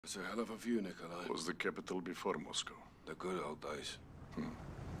It's a hell of a view, Nikolai. Was the capital before Moscow? The good old days.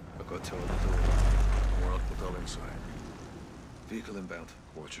 I've got to tell the door. More output all inside. Vehicle inbound.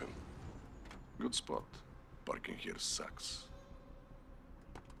 Watch him. Good spot. Parking here sucks.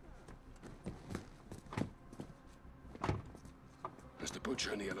 There's the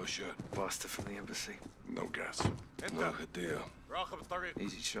butcher in the yellow shirt. Blaster from the embassy. No gas. No idea.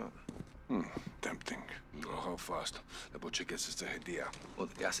 Easy shot. Tempting. Oh, how fast? The butcher gets us to Hadia. Or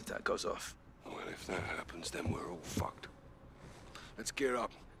the gas attack goes off. Well, if that happens, then we're all fucked. Let's gear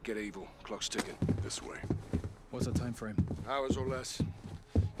up. Get evil. Clock's ticking. This way. What's the time frame? Hours or less.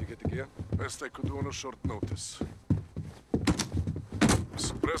 You get the gear? Best I could do on a short notice.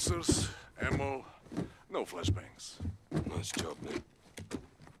 Suppressors, ammo, no flashbangs. Nice job, mate.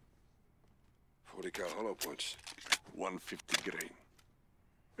 40 cal hollow points. 150 grain.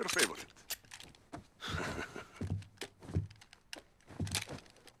 Your favorite.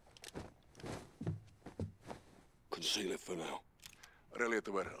 Conceal it for now. Rally at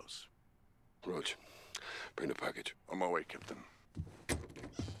the warehouse. Rog, bring the package. On my way, Captain.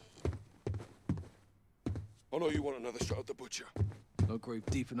 I know you want another shot at the butcher. No grave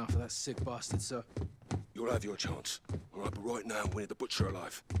deep enough for that sick bastard, sir. You'll have your chance. All right, but right now, we need the butcher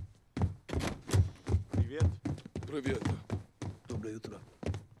alive. Привет. Привет. Доброе утро.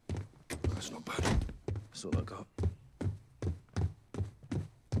 That's not bad. That's all I got.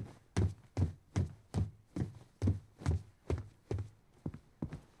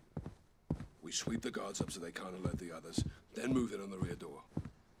 We sweep the guards up so they can't alert the others, then move in on the rear door.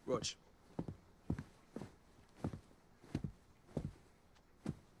 Rog.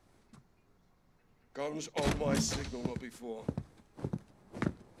 Guns on my signal, not before.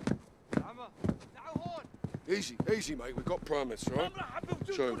 Easy, easy, mate. We've got permits, right?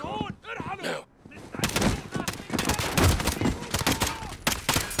 Show him, Carl. Now.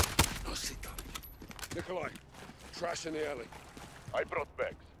 Now sit down. Nikolai, trash in the alley. I brought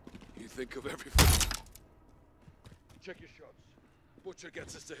bags. You think of everything. Check your shots. Butcher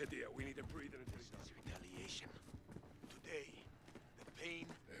gets us to Hadia. We need to breathe in until he starts. Retaliation. Today, the pain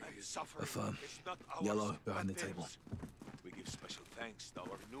and suffering Affirm. is not ours, Yellow behind but the table. theirs. We give special thanks to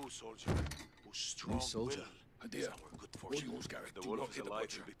our new soldier, whose strong soldier? will Hadia. is our good fortune. All yours, Garrett. The Do wolf not is hit the alive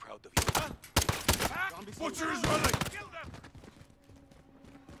butcher. and be proud of you. Butcher is running! Kill them!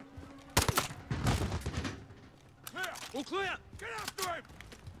 Clear! All clear! Get after him!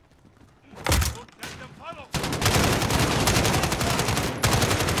 Don't let them follow!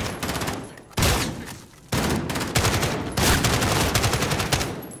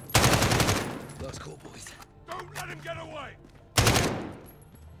 Last call, boys. Don't let him get away!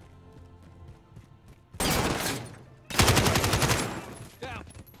 Down!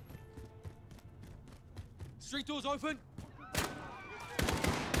 Street doors open!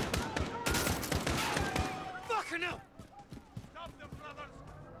 Fucking hell! Stop them,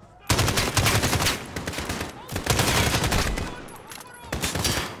 brothers!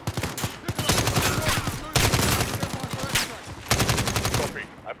 Copy.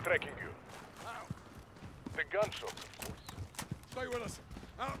 I'm tracking you. The gun shop, of course. Stay with us.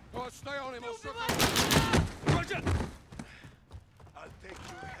 Out. Oh, stay on him. I'll strip Roger! I'll take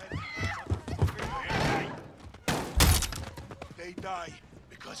your head, motherfucker. They die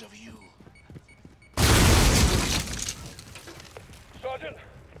because of you. Sergeant!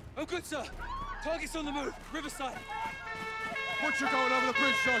 Oh, good, sir. Target's on the move. Riverside. Butcher going over the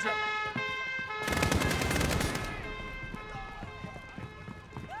bridge, Sergeant.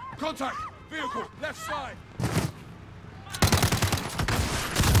 Contact! Vehicle, left side!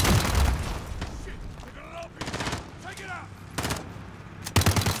 Shit! They're gonna lob you! Take it out!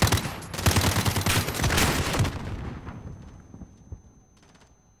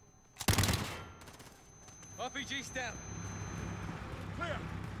 RPG's down. Clear!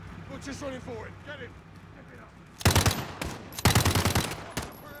 Butcher's running forward. Get him! Get it up!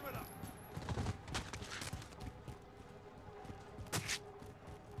 Perimeter!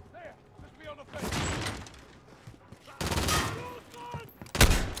 There! Just be on the fence!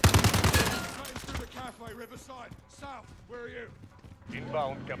 Cutting through the cafe, Riverside. South, where are you?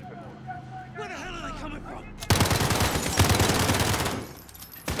 Inbound, Captain. Where the hell are they coming from?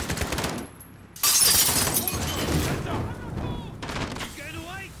 Heads up! He's getting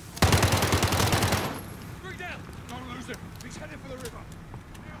away! Three down! Don't lose him. He's heading for the river.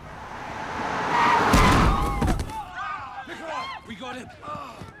 Nikolai! We got him!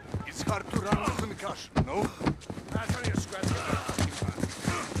 It's hard to run with concussion, no? That's only a scratch.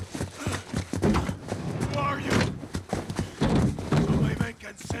 Who are you? So my men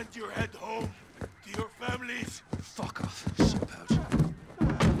can send your head home to your families. Fuck off, shit pouch.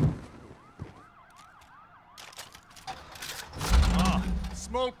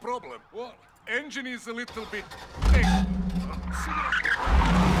 small problem. What? Engine is a little bit thick.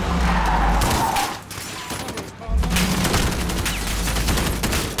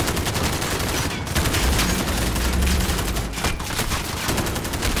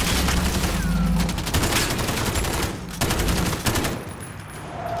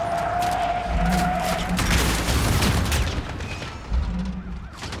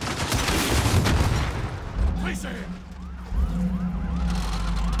 Police are here!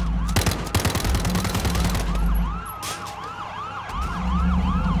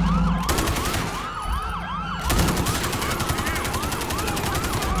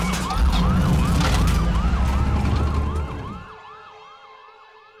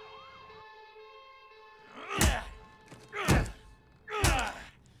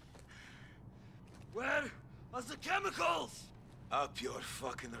 Where are the chemicals? Up your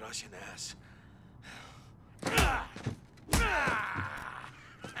fucking Russian ass.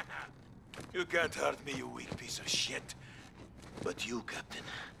 You can't hurt me, you weak piece of shit. But you, Captain,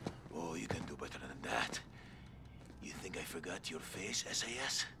 oh, you can do better than that. You think I forgot your face,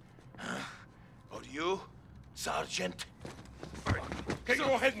 SAS? Huh? Or you, Sergeant? Okay,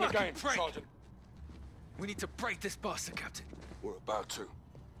 go ahead in the game, Sergeant. We need to break this bastard, Captain. We're about to.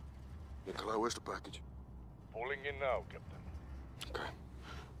 Nikolai, where's the package? Pulling in now, Captain. Okay.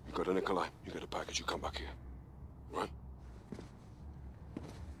 You go to Nikolai, you get a package, you come back here. Right?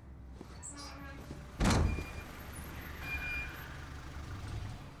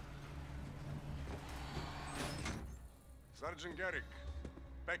 Sergeant Garrick,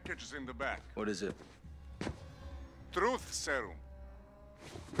 package is in the back. What is it? Truth serum.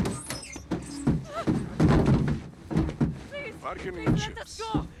 Please, Bargaining please let chips.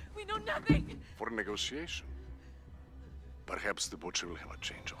 us go. We know nothing. For negotiation. Perhaps the butcher will have a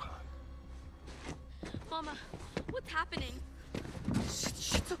change of heart. Mama, what's happening?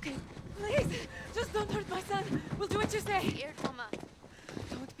 Shh, it's okay. Please, just don't hurt my son. We'll do what you say. I'm scared, Mama.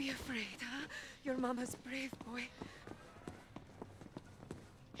 Don't be afraid, huh? Your mama's brave, boy.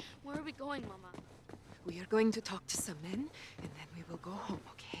 Where are we going, Mama? We are going to talk to some men, and then we will go home,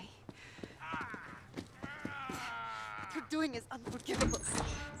 okay? What you're doing is unforgivable.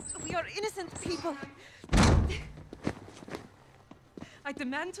 We are innocent people. I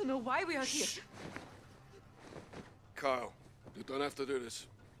demand to know why we are here. Kyle, you don't have to do this.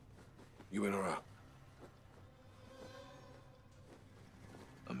 You in or out?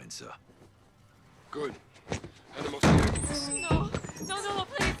 I'm in, sir. Good. Hand him off to me. No,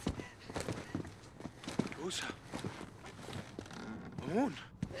 please. Who's Moon?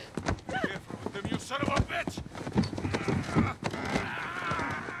 Careful with them, you son of a bitch!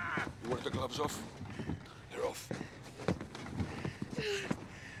 You want the gloves off? They're off.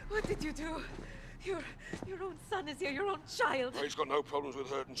 What did you do? Your own son is here, your own child. He's got no problems with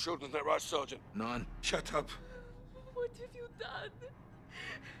hurting children, isn't that right, Sergeant? None. Shut up. What have you done?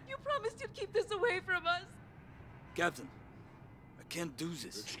 You promised you'd keep this away from us. Captain, I can't do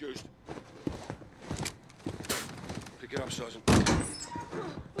this. Excused. Pick it up, Sergeant.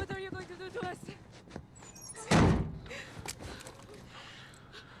 What are you going to do to us?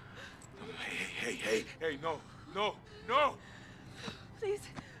 Hey, no!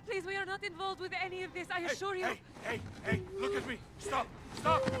 Please, we are not involved with any of this, I assure you. Hey, look at me! Stop!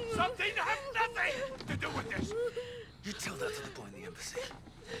 They have nothing to do with this! You tell that to the boy in the embassy.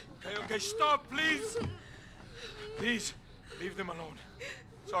 Okay, stop, please! Please, leave them alone.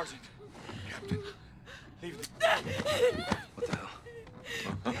 Sergeant, Captain, leave them. What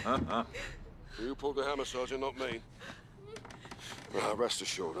the hell? You pulled the hammer, Sergeant, not me. Rest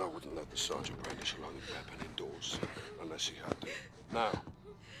assured, I wouldn't let the Sergeant brandish a loaded weapon indoors, unless he had to. Now,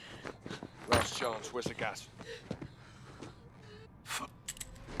 last chance, where's the gas?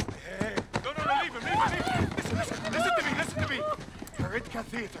 Hey, no, leave him! Listen to me! Karitka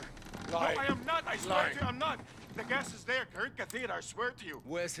Theater. Lie. No, I am not, I swear to you, I'm not. The gas is there, Karitka Theater, I swear to you.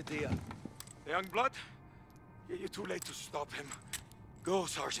 Where's the deal? Young blood, you're too late to stop him. Go,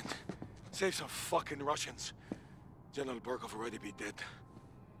 Sergeant. Save some fucking Russians. General Burkov already be dead.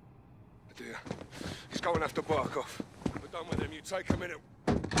 Dear, he's going after Barkov. We're done with him, you take him in.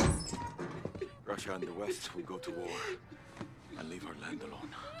 Russia and the West will go to war and leave our land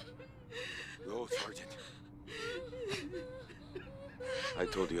alone. Go, Sergeant. I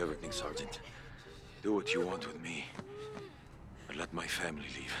told you everything, Sergeant. Do what you want with me, but let my family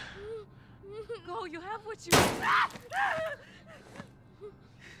leave. Go, you have what you...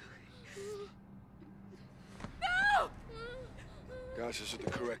 No! Gas is at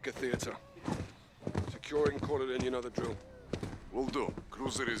the Kareka Theater. Securing, call it in, you know the drill. Will do.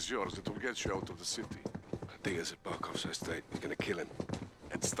 Cruiser is yours. It will get you out of the city. Diaz at Barkov's estate. He's gonna kill him.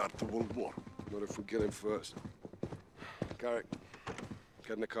 could start the World War. Not if we get him first. Garrick,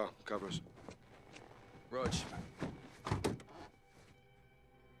 get in the car. Cover us. Rog.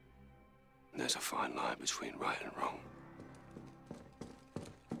 There's a fine line between right and wrong.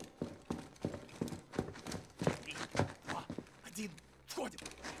 Один, входим!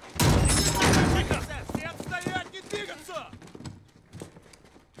 Всем стоять, не двигаться!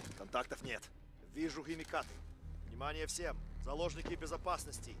 Контактов нет. Вижу химикаты. Внимание всем. Заложники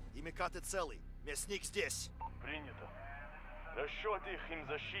безопасности. Химикаты целый. Мясник здесь. Принято. Расчет их им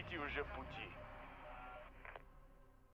защите уже в пути.